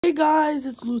Hey guys,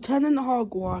 it's Lieutenant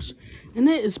Hogwash, and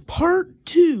it is part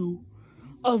 2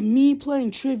 of me playing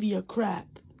Trivia Crack.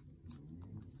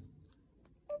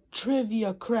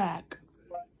 Trivia Crack.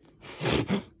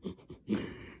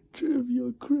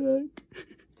 Trivia Crack.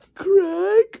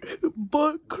 Crack.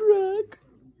 Butt crack.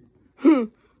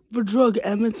 The drug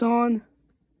Emmett's on.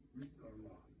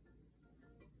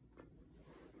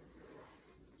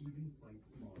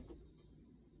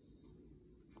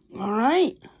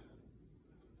 Alright.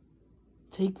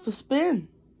 Take the spin.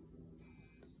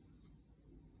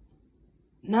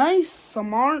 Nice.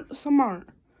 Some aren't, some aren't.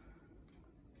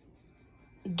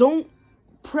 Don't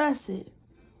press it.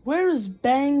 Where is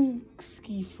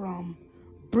Banksy from?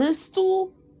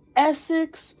 Bristol,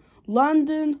 Essex,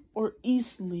 London, or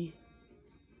Eastleigh?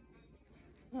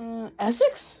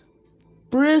 Essex?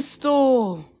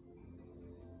 Bristol.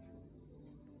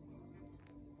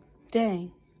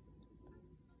 Dang.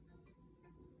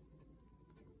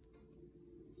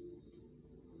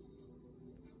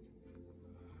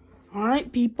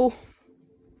 Alright, people.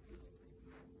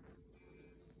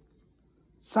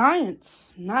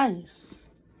 Science. Nice.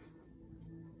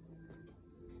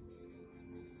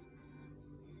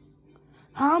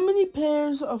 How many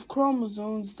pairs of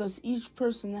chromosomes does each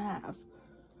person have?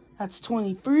 That's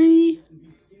 23.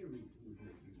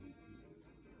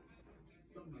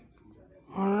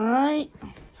 Alright.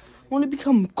 I want to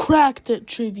become cracked at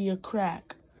Trivia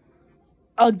Crack.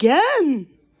 Again!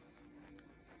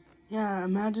 Yeah,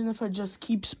 imagine if I just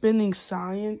keep spinning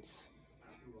science.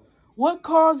 What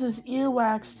causes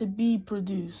earwax to be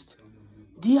produced?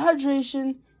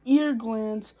 Dehydration, ear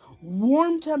glands,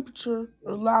 warm temperature,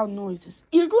 or loud noises?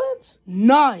 Ear glands?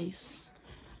 Nice.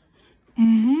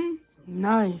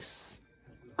 Nice.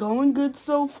 Going good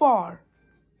so far.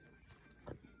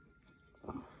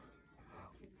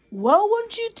 Well,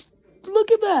 won't you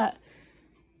look at that?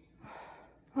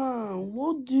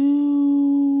 We'll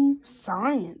do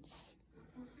science.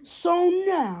 So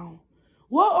now,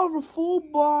 what are the four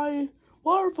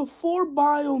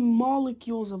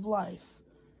biomolecules of life?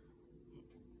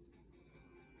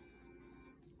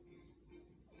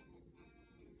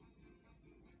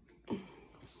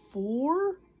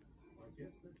 Four?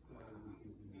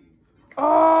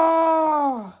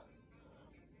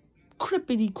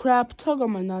 Crippity crap, tug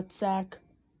on my nutsack.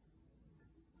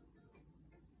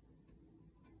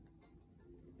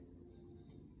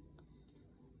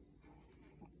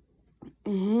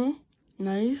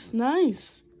 Nice,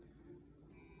 nice.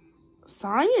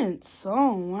 Science.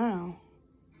 Oh, wow.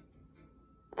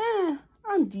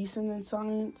 I'm decent in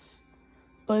science.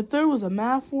 But if there was a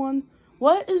math one,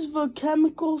 what is the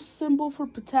chemical symbol for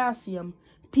potassium?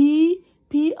 P,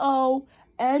 P-O,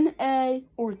 N-A,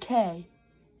 or K?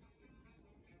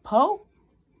 Po?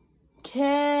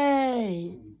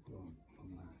 K.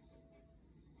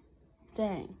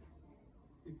 Dang.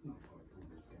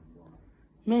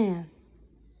 Man.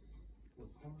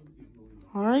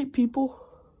 Alright, people.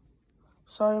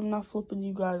 Sorry I'm not flipping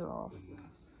you guys off.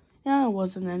 Yeah, I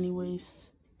wasn't anyways.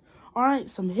 Alright,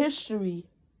 some history.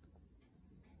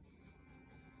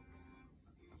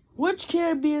 Which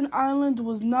Caribbean island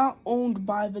was not owned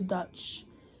by the Dutch?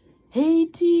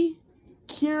 Haiti,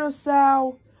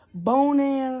 Curacao,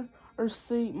 Bonaire, or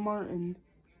St. Martin?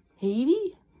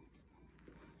 Haiti?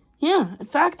 Yeah, in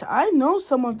fact, I know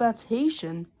someone that's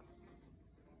Haitian.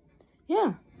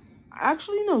 Yeah, I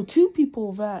actually know 2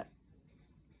 people that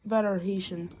are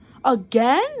Haitian.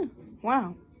 Again?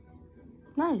 Wow.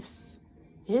 Nice.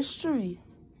 History.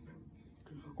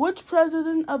 Which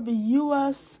president of the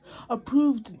U.S.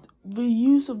 approved the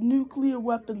use of nuclear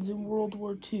weapons in World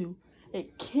War II?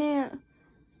 It can't...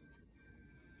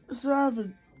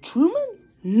 Truman?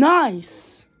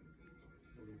 Nice.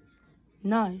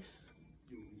 Nice.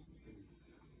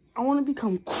 I want to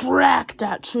become cracked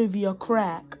at Trivia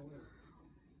Crack.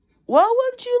 Well,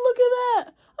 wouldn't you look at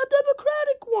that? A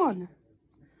Democratic one.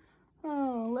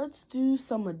 Oh, let's do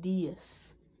some of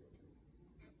these.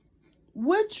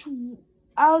 Which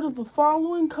out of the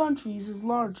following countries is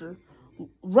larger?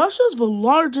 Russia's the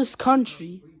largest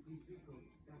country.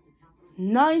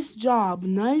 Nice job,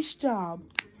 nice job.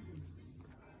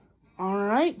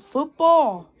 Alright,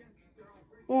 football.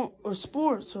 Well, or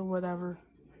sports or whatever.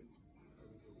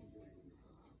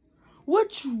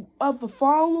 Which of the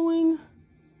following...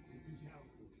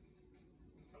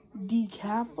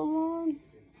 Decathlon?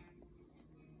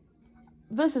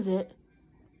 This is it.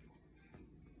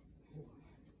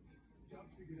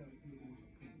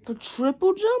 The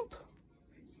triple jump?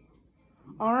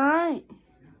 Alright.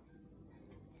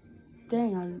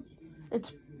 Dang,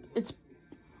 it's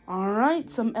alright,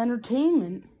 some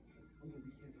entertainment.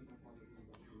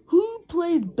 Who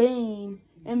played Bane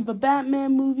in the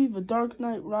Batman movie The Dark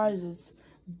Knight Rises?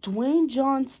 Dwayne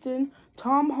Johnson,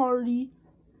 Tom Hardy,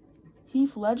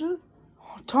 Heath Ledger?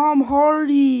 Tom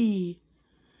Hardy!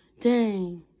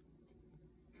 Dang.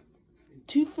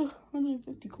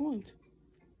 250 coins.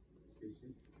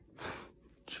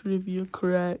 Trivia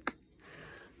crack.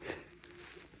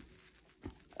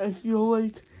 I feel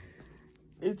like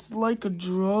it's like a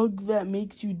drug that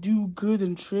makes you do good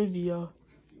in trivia.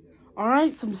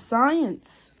 Alright, some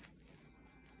science.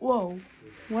 Whoa,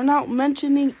 we're not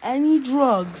mentioning any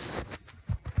drugs.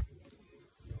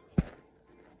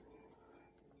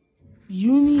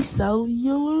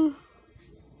 Unicellular?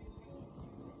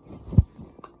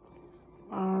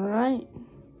 Alright.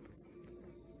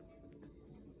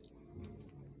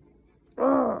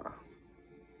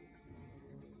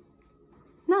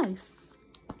 Nice.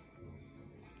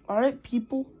 Alright,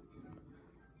 people.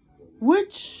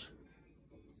 Wait,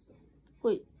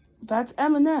 that's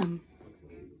Eminem.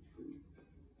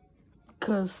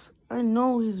 Because I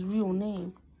know his real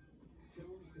name.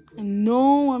 And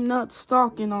no, I'm not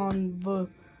stalking on the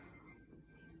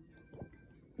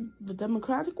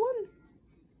Democratic one.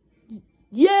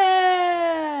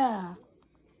 Yeah!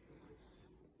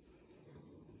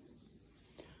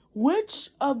 Which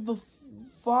of the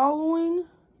following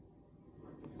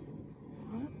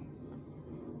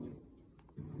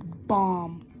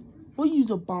bomb? We'll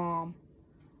use a bomb.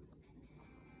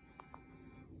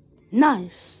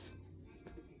 Nice.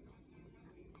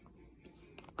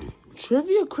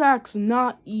 Trivia crack's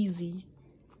not easy.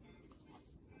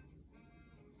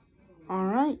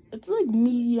 Alright, it's like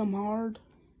medium hard.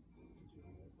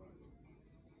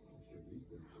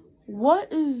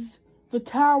 What is the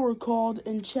tower called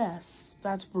in chess?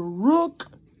 That's for rook.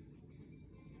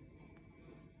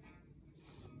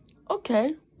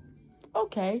 Okay.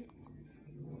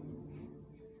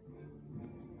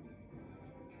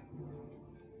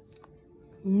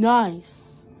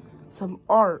 Nice. Some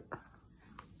art.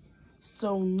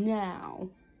 So now,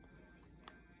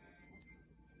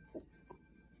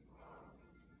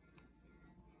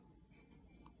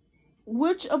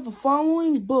 which of the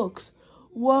following books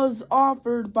was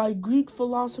authored by Greek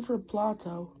philosopher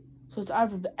Plato? So it's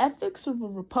either the Ethics or the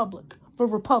Republic. The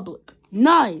Republic.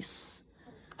 Nice.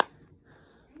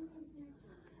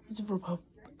 It's the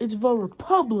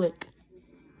Republic.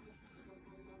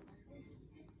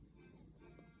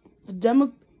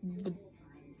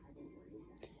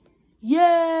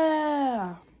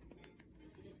 Yeah.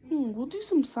 We'll do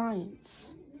some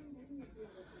science.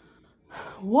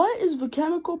 What is the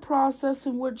chemical process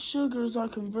in which sugars are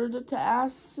converted to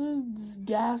acids,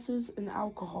 gases, and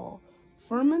alcohol?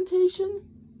 Fermentation?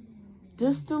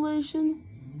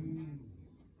 Distillation?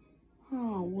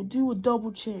 We'll do a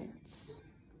double chance.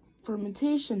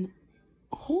 Fermentation.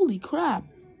 Holy crap.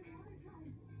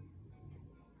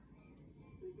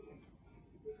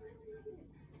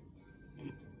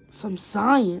 Some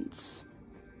science.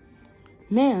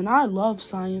 Man, I love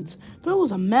science. There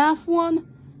was a math one.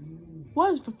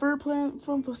 What is the third planet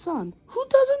from the sun? Who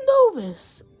doesn't know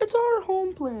this? It's our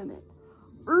home planet.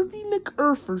 Irvy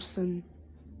McErferson.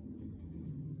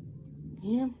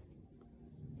 Yeah.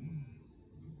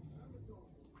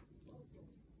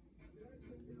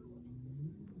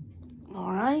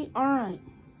 Alright.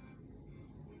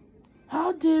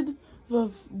 How did the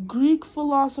Greek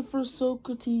philosopher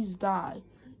Socrates die?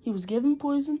 He was given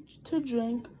poison to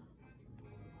drink.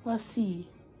 Let's see.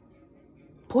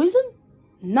 Poison?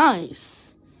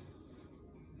 Nice.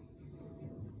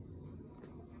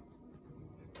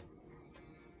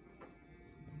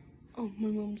 Oh, my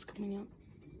mom's coming out.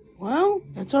 Well,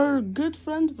 that's our good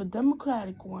friend, the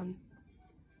Democratic one.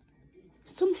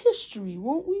 Some history,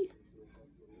 won't we?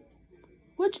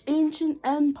 Which ancient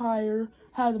empire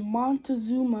had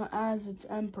Montezuma as its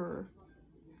emperor?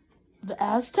 The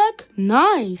Aztec?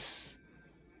 Nice.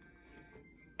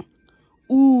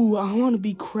 Ooh, I want to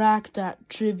be cracked at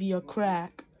trivia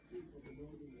crack.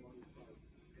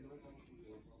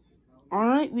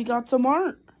 Alright, we got some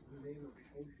art.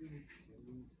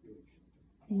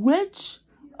 Which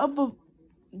of the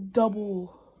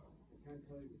double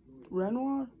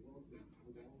Renoir?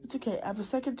 It's okay, I have a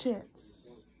second chance.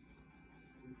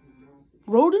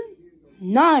 Rodin?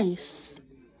 Nice.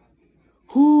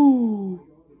 Ooh.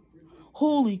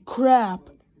 Holy crap.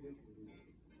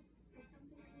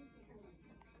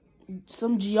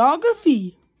 Some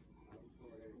geography.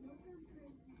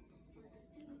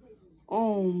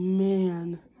 Oh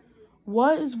man.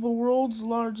 What is the world's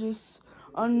largest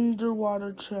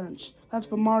underwater trench? That's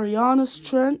the Marianas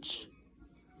Trench,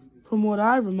 from what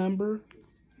I remember.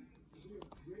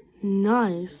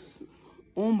 Nice.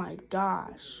 Oh my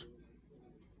gosh.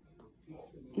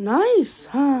 Nice,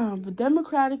 huh? The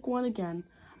Democratic one again.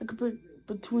 I could pick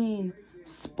between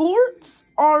sports,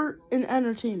 art, and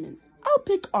entertainment. I'll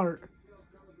pick art.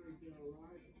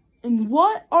 In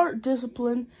what art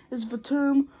discipline is the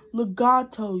term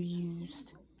legato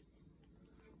used?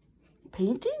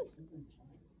 Painting?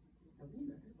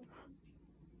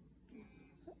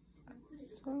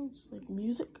 Sounds like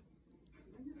music.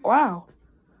 Wow.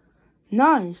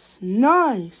 Nice,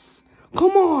 nice.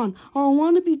 Come on, I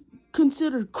want to be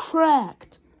considered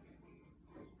cracked.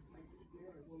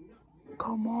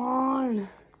 Come on.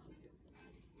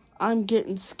 I'm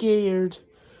getting scared.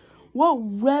 What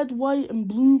red, white, and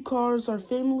blue cars are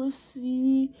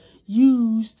famously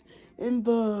used in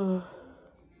the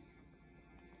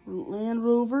Land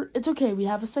Rover? It's okay, we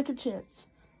have a second chance.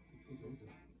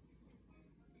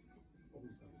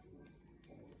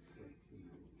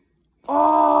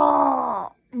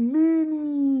 Oh,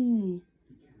 Mini.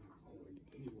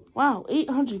 Wow,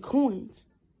 800 coins.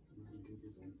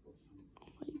 Oh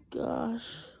my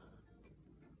gosh.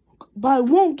 But I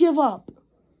won't give up.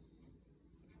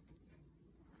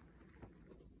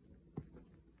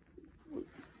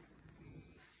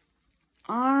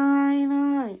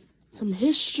 Alright. Some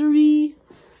history.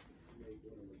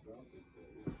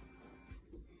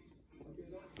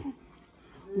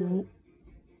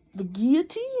 The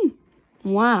guillotine?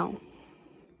 Wow.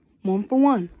 1 for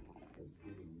 1.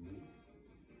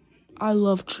 I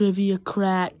love trivia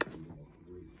crack.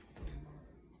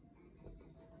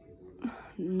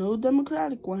 No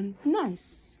Democratic one.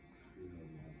 Nice.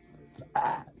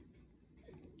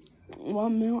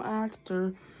 One male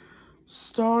actor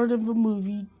starred in the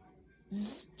movie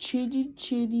Chitty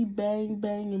Chitty Bang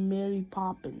Bang and Mary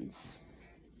Poppins.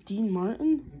 Dean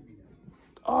Martin?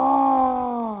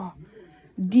 Oh,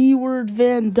 D-Word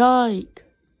Van Dyke.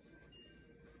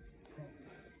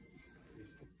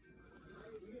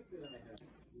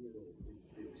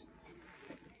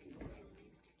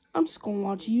 I'm just gonna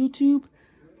watch YouTube.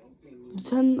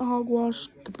 Lieutenant Hogwash,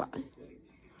 goodbye.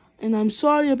 And I'm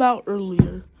sorry about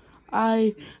earlier.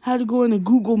 I had to go in a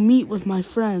Google Meet with my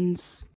friends.